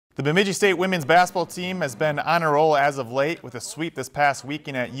The Bemidji State women's basketball team has been on a roll as of late with a sweep this past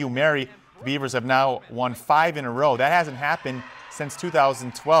weekend at U Mary. The Beavers have now won 5 in a row. That hasn't happened since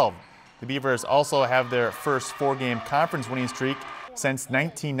 2012. The Beavers also have their first 4-game conference winning streak since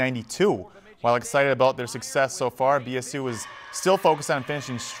 1992. While excited about their success so far, BSU is still focused on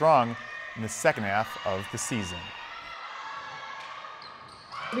finishing strong in the second half of the season.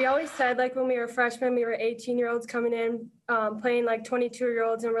 We always said, like, when we were freshmen, we were 18-year-olds coming in, playing like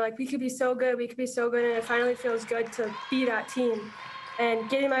 22-year-olds, and we're like, we could be so good, we could be so good, and it finally feels good to be that team. And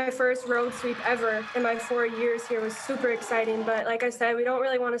getting my first road sweep ever in my 4 years here was super exciting. But like I said, we don't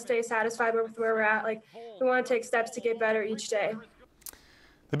really want to stay satisfied with where we're at. Like, we want to take steps to get better each day.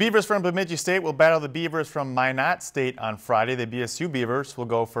 The Beavers from Bemidji State will battle the Beavers from Minot State on Friday. The BSU Beavers will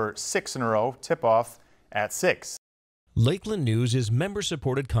go for 6 in a row, tip-off at 6. Lakeland News is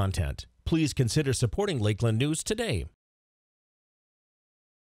member-supported content. Please consider supporting Lakeland News today.